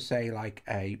sound to say like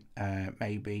a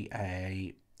maybe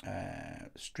a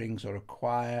strings or a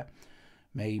choir,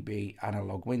 maybe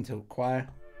analog winter choir.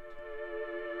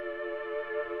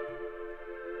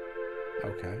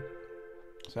 Okay,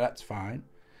 so that's fine.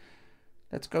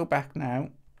 Let's go back now.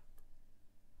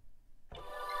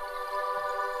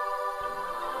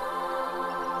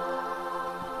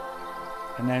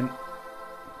 And then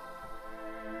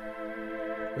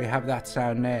we have that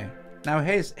sound there. Now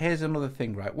here's another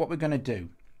thing, right? What we're going to do,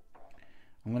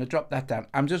 I'm going to drop that down.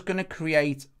 I'm just going to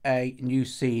create a new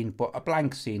scene, but a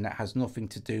blank scene that has nothing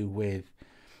to do with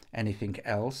anything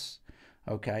else.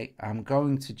 Okay, I'm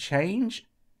going to change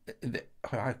the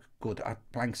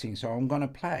blank scene. So I'm going to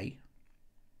play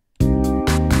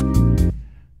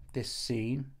this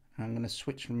scene. I'm going to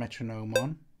switch the metronome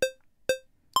on.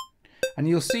 And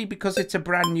you'll see, because it's a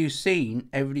brand new scene,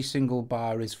 every single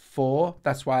bar is 4.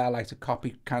 That's why I like to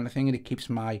copy kind of thing, and it keeps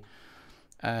my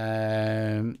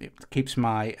thing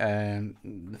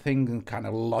in kind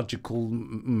of logical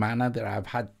manner that I've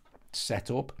had set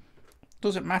up.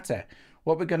 Doesn't matter.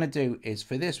 What we're going to do is,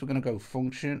 for this, we're going to go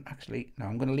function. Actually, no,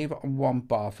 I'm going to leave it on 1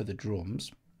 bar for the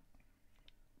drums.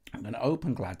 I'm going to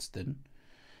open Gladstone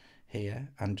here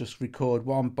and just record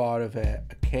 1 bar of a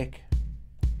kick.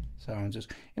 So I'm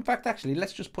just, in fact, actually,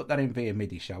 let's just put that in via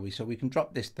MIDI, shall we? So we can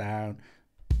drop this down.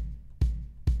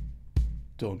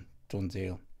 Done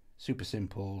deal. Super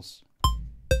simples.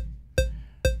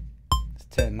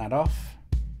 turn that off.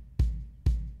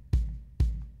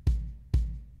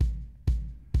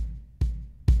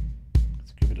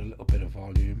 Let's give it a little bit of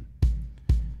volume.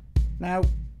 Now,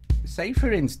 say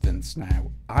for instance,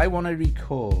 now I want to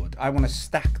record, I want to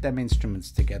stack them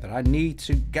instruments together. I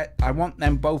want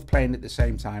them both playing at the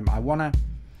same time. I want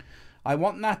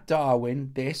that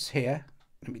Darwin, this here.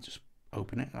 Let me just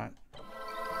open it. Right.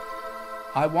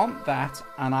 I want that,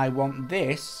 and I want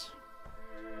this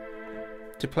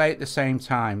to play at the same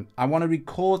time. I want to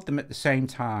record them at the same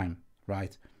time.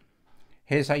 Right.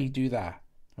 Here's how you do that.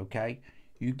 Okay.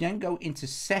 You then go into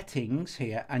settings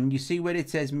here, and you see where it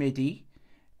says MIDI.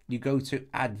 You go to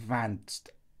advanced,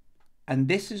 and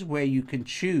this is where you can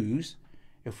choose.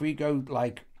 If we go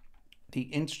like the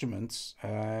instruments,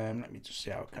 let me just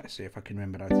see if I can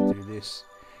remember how to do this.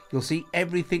 You'll see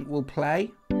everything will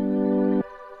play.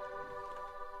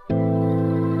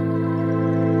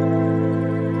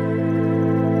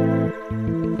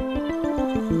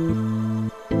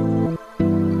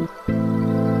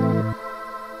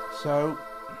 So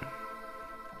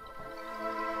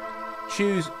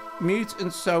choose mute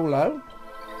and solo.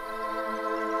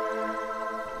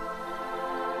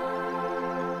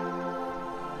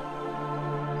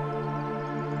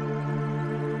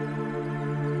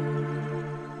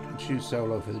 And choose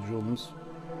solo for the drums.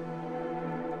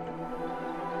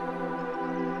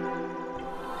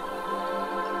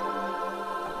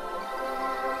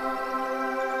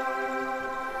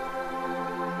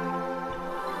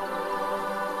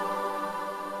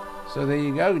 So there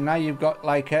you go. Now you've got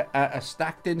like a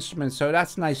stacked instrument. So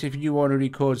that's nice if you want to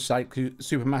record like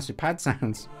supermassive pad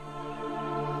sounds.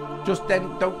 Just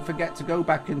then don't forget to go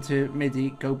back into MIDI,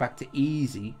 go back to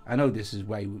easy. I know this is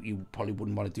where you probably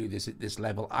wouldn't want to do this at this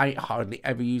level. I hardly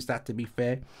ever use that, to be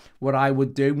fair. What I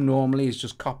would do normally is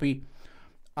just copy.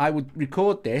 I would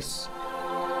record this.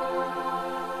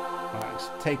 Right, let's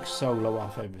take solo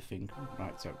off everything.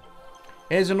 Right, so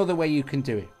here's another way you can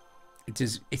do it.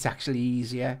 It's actually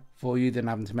easier for you than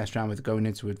having to mess around with going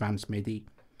into advanced MIDI.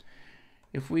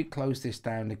 If we close this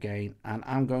down again, and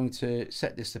I'm going to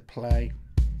set this to play.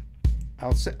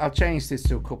 I'll change this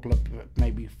to a couple of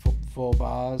maybe 4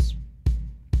 bars,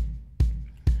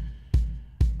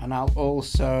 and I'll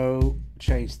also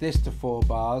change this to 4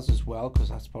 bars as well, because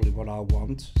that's probably what I'll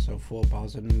want. So 4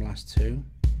 bars in the last 2.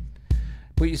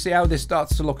 But you see how this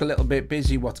starts to look a little bit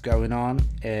busy, what's going on,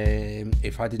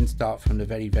 if I didn't start from the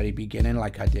very beginning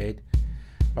like I did.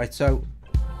 Right, so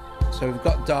we've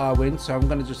got Darwin, so I'm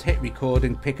going to just hit record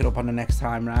and pick it up on the next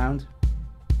time round.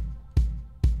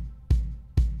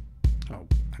 Oh,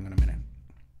 hang on a minute.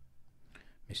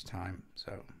 Missed time,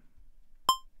 so.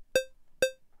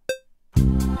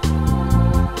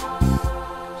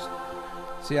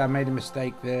 See, I made a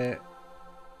mistake there.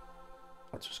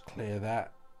 I'll just clear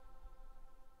that.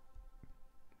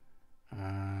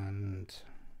 And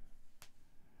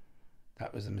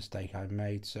that was a mistake I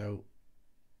made. So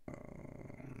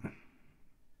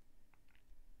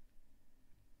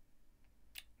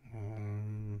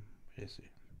where's it?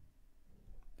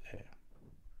 There.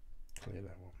 Clear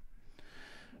that one.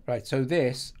 Right. So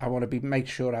this, I want to make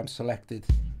sure I'm selected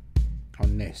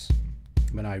on this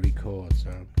when I record.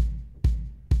 So.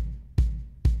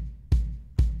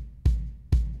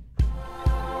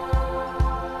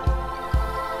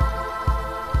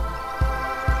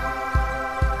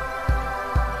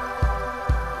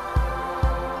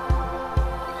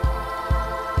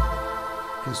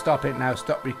 Stop it now,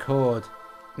 stop record.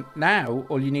 Now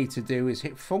all you need to do is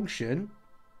hit function,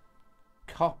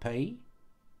 copy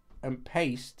and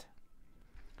paste,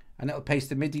 and it'll paste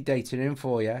the MIDI data in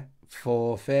for you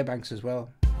for Fairbanks as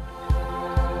well.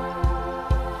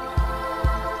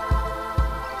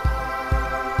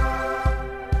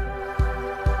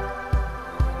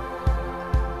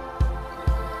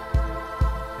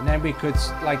 And then we could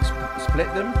like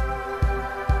split them.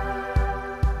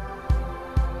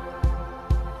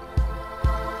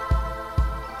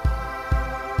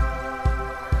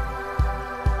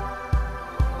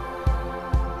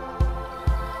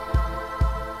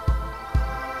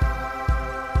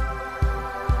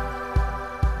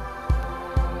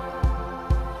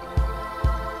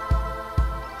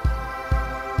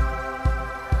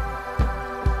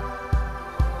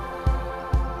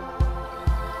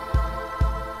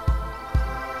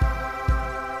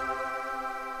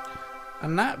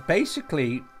 And that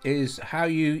basically is how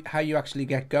you actually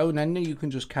get going. And then you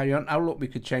can just carry on. Oh look, we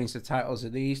could change the titles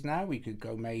of these now. We could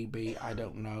go maybe, I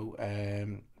don't know,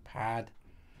 pad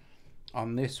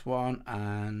on this one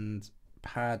and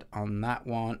pad on that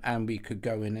one, and we could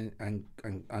go in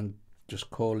and just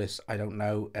call this, I don't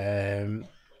know, let's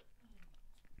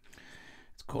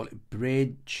call it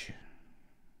bridge.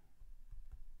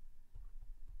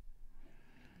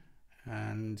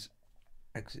 and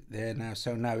exit there now.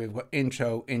 So now we've got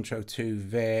intro, intro 2,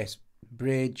 verse,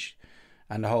 bridge,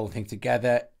 and the whole thing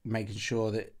together, making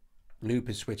sure that loop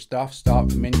is switched off.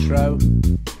 Start from intro.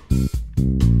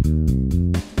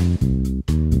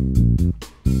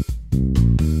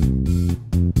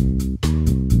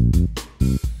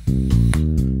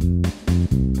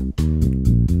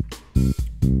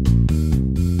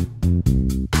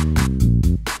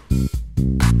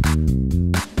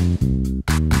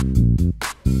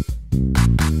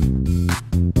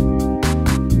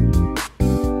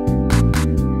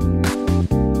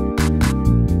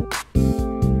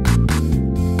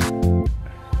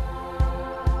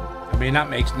 I mean,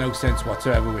 that makes no sense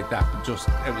whatsoever with that, but it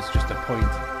was just a point.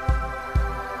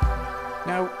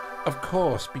 Now, of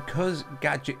course, because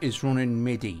Gadget is running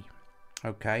MIDI,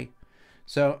 okay,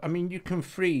 so I mean, you can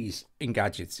freeze in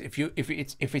Gadgets if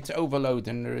it's overloaded,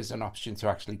 and there is an option to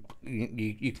actually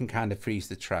you can kind of freeze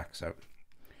the track. So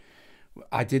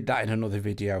I did that in another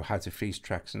video, how to freeze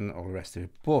tracks and all the rest of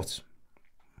it. But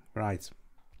right,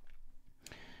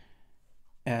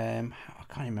 I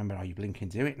can't remember how you blink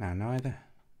into it now neither.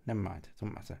 Never mind, it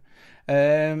doesn't matter.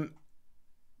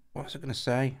 What was I going to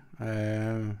say?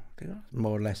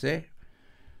 More or less it.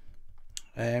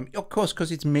 Of course,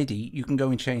 because it's MIDI, you can go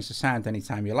and change the sound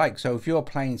anytime you like. So if you're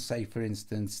playing, say for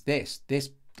instance, this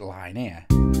line here,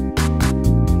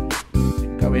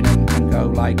 go in and go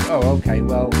like, oh, okay,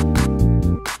 well,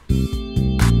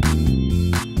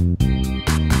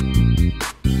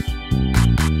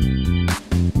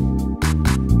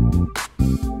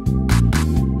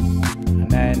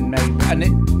 and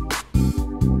it,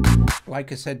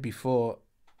 like I said before,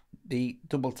 the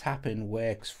double tapping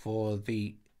works for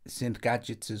the synth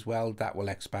gadgets as well. That will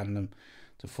expand them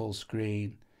to full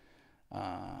screen.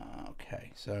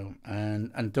 Okay, so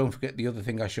and don't forget the other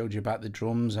thing I showed you about the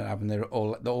drums and having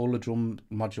all the drum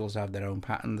modules have their own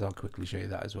patterns. I'll quickly show you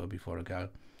that as well before I go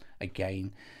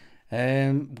again,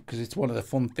 because it's one of the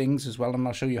fun things as well, and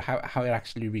I'll show you how it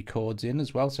actually records in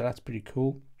as well. So that's pretty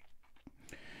cool.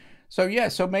 So yeah,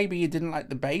 so maybe you didn't like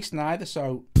the bass neither,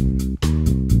 so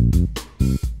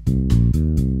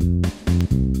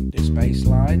this bass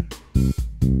line.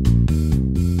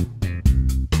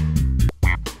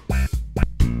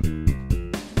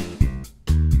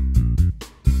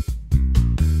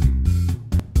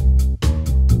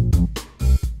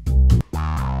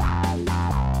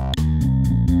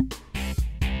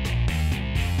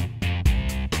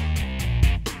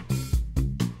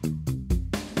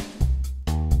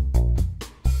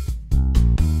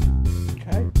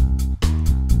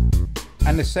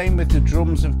 And the same with the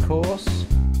drums, of course.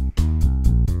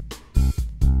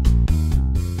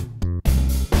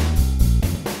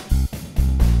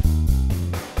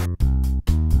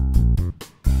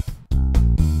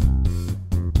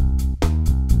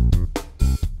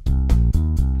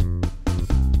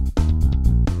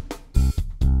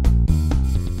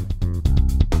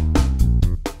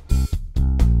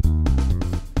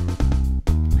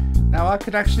 Now I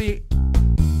could actually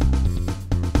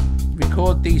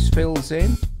record these fills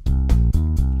in.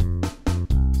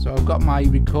 So I've got my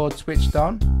record switched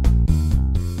on.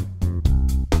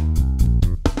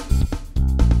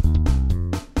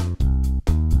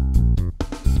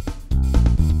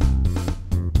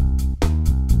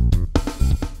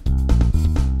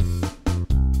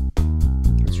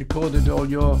 It's recorded all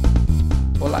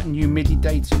that new MIDI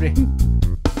data in.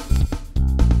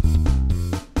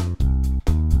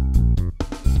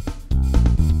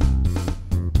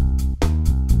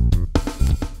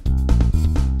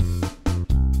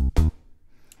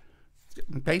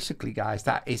 Basically, guys,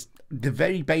 that is the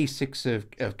very basics of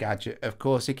Gadget. Of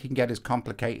course, it can get as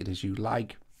complicated as you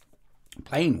like,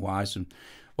 playing wise, and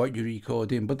what you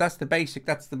record in. But that's the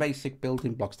basic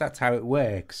building blocks. That's how it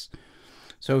works.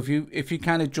 So if you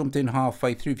kind of jumped in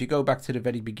halfway through, if you go back to the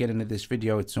very beginning of this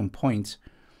video at some point,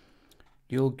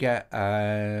 you'll get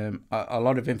a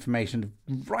lot of information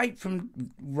right from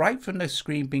the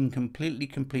screen being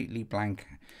completely blank.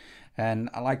 And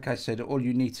like I said, all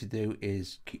you need to do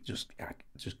is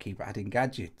just keep adding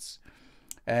gadgets.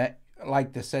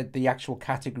 Like I said, the actual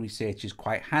category search is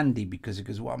quite handy because it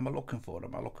goes, what am I looking for?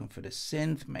 Am I looking for the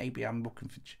synth? Maybe I'm looking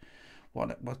for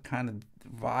what kind of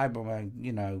vibe am I,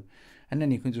 you know? And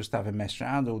then you can just have a mess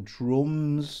around. Or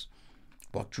drums.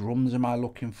 What drums am I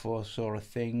looking for, sort of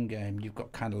thing. And you've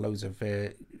got kind of loads of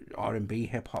R&B,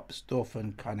 hip hop stuff,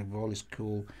 and kind of all this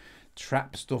cool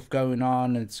trap stuff going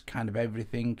on. It's kind of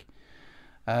everything.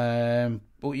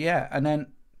 But yeah, and then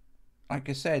like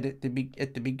I said at the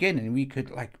beginning, we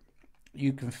could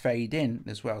you can fade in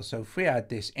as well. So if we had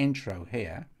this intro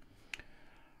here,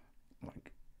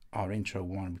 like our intro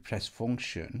one, we press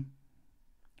function,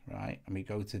 right? And we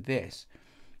go to this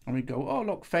and we go, oh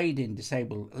look, fade in,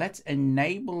 disable. Let's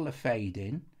enable the fade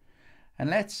in, and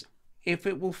let's, if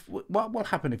it will, what will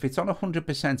happen if it's on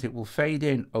 100%, it will fade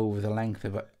in over the length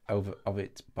of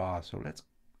its bar. So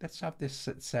let's have this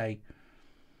at, say,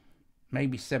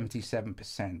 maybe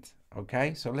 77%.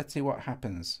 Okay, so let's see what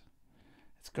happens.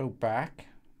 Let's go back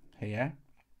here.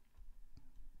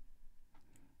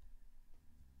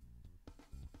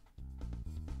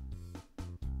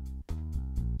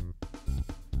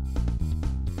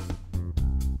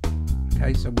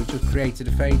 Okay, so we just created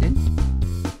a fade in.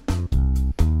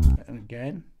 And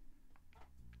again.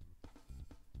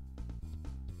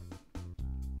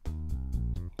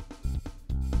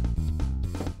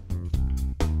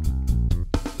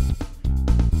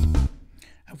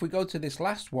 If we go to this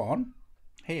last one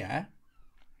here,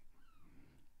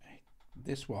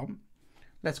 this one,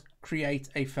 let's create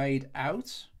a fade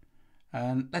out,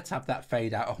 and let's have that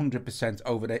fade out 100%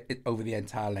 over the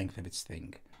entire length of its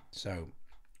thing. So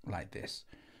like this.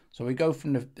 So we go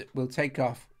from we'll take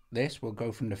off this, we'll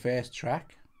go from the first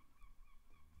track.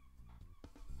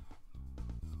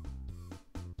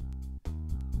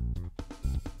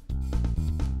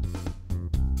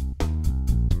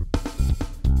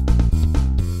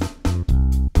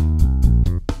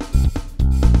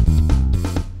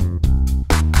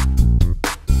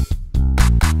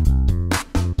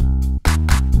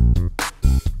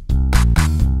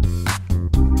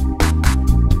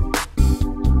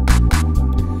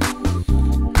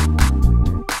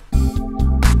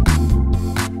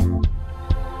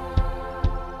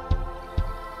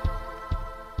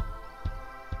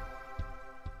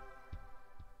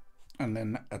 And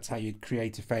then that's how you'd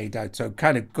create a fade out. So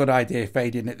kind of good idea,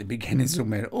 fade in at the beginning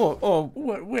somewhere, or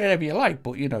wherever you like.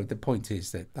 But you know, the point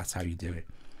is that that's how you do it.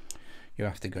 You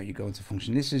have to go. You go into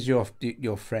function. This is your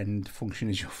friend.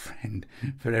 Function is your friend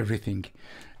for everything.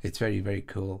 It's very, very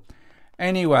cool.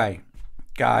 Anyway,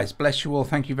 guys, bless you all.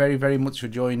 Thank you very, very much for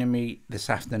joining me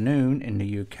this afternoon in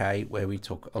the UK, where we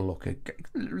took a look at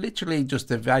literally just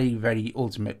the very, very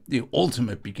ultimate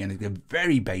beginning, the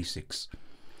very basics,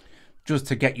 just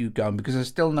to get you going, because I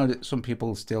still know that some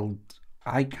people still,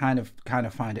 I kind of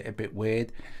find it a bit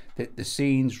weird that the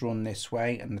scenes run this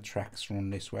way and the tracks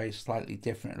run this way slightly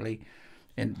differently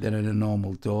than in a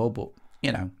normal DAW, but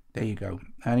you know, there you go.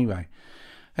 Anyway,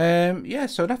 yeah,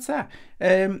 so that's that.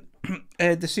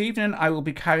 This evening I will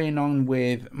be carrying on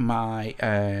with my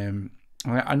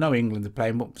I know England are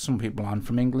playing, but some people aren't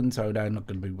from England, so they're not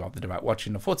going to be bothered about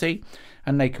watching the footy,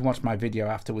 and they can watch my video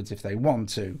afterwards if they want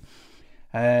to.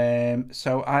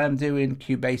 So I am doing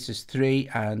Cubasis 3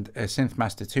 and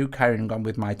Synthmaster 2, carrying on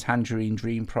with my Tangerine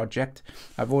Dream project.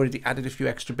 I've already added a few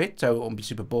extra bits, so it won't be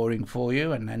super boring for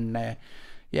you. And then,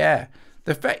 yeah,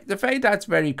 the fade out's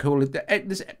very cool.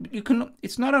 You can.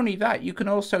 It's not only that, you can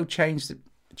also change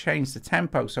the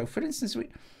tempo. So, for instance,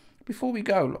 before we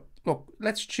go, look,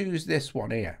 let's choose this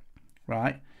one here,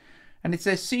 right? And it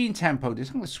says scene tempo. I'm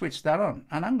going to switch that on,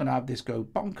 and I'm going to have this go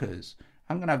bonkers.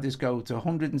 I'm going to have this go to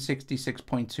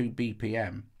 166.2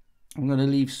 BPM. I'm going to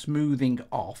leave smoothing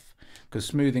off, because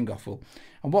smoothing off will...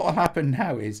 And what will happen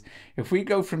now is, if we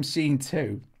go from scene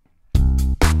 2...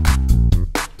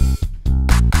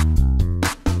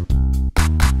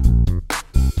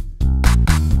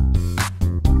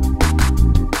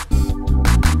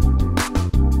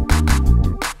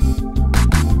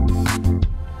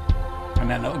 And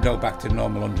then it'll go back to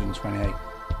normal 128.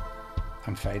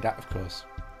 And fade out, of course.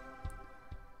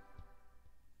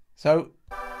 So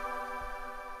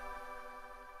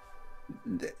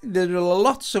there are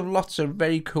lots of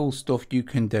very cool stuff you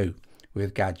can do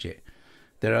with Gadget.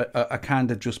 There are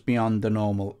kind of just beyond the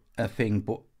normal thing,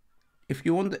 but if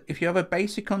you have a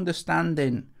basic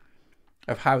understanding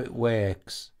of how it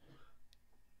works,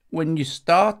 when you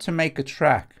start to make a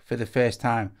track for the first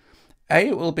time,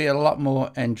 it will be a lot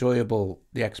more enjoyable,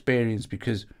 the experience,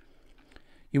 because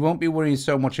you won't be worrying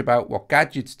so much about what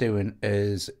Gadget's doing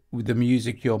as with the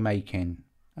music you're making.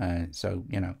 So,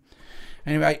 you know.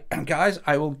 Anyway, guys,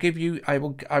 I will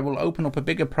open up a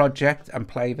bigger project and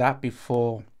play that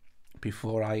before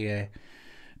I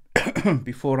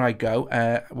before I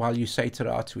go, while you say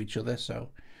ta-ra to each other.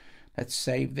 So let's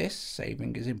save this.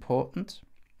 Saving is important.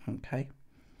 Okay.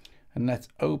 And let's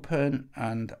open,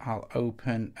 and I'll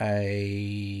open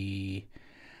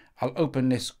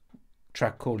this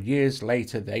track called Years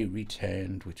Later They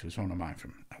Returned, which was one of mine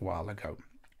from a while ago,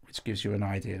 which gives you an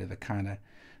idea of the kind of,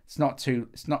 it's not too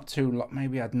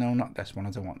maybe not this one, I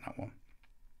don't want that one.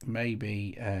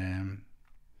 Maybe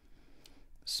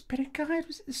Spirit Guide,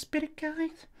 was it the Spirit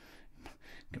Guide?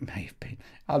 It may have been.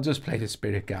 I'll just play the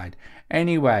Spirit Guide.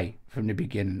 Anyway, from the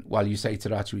beginning while you say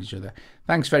ta-ra to each other.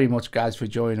 Thanks very much, guys, for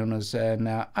joining us, and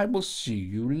I will see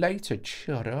you later.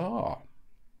 Ta-ra.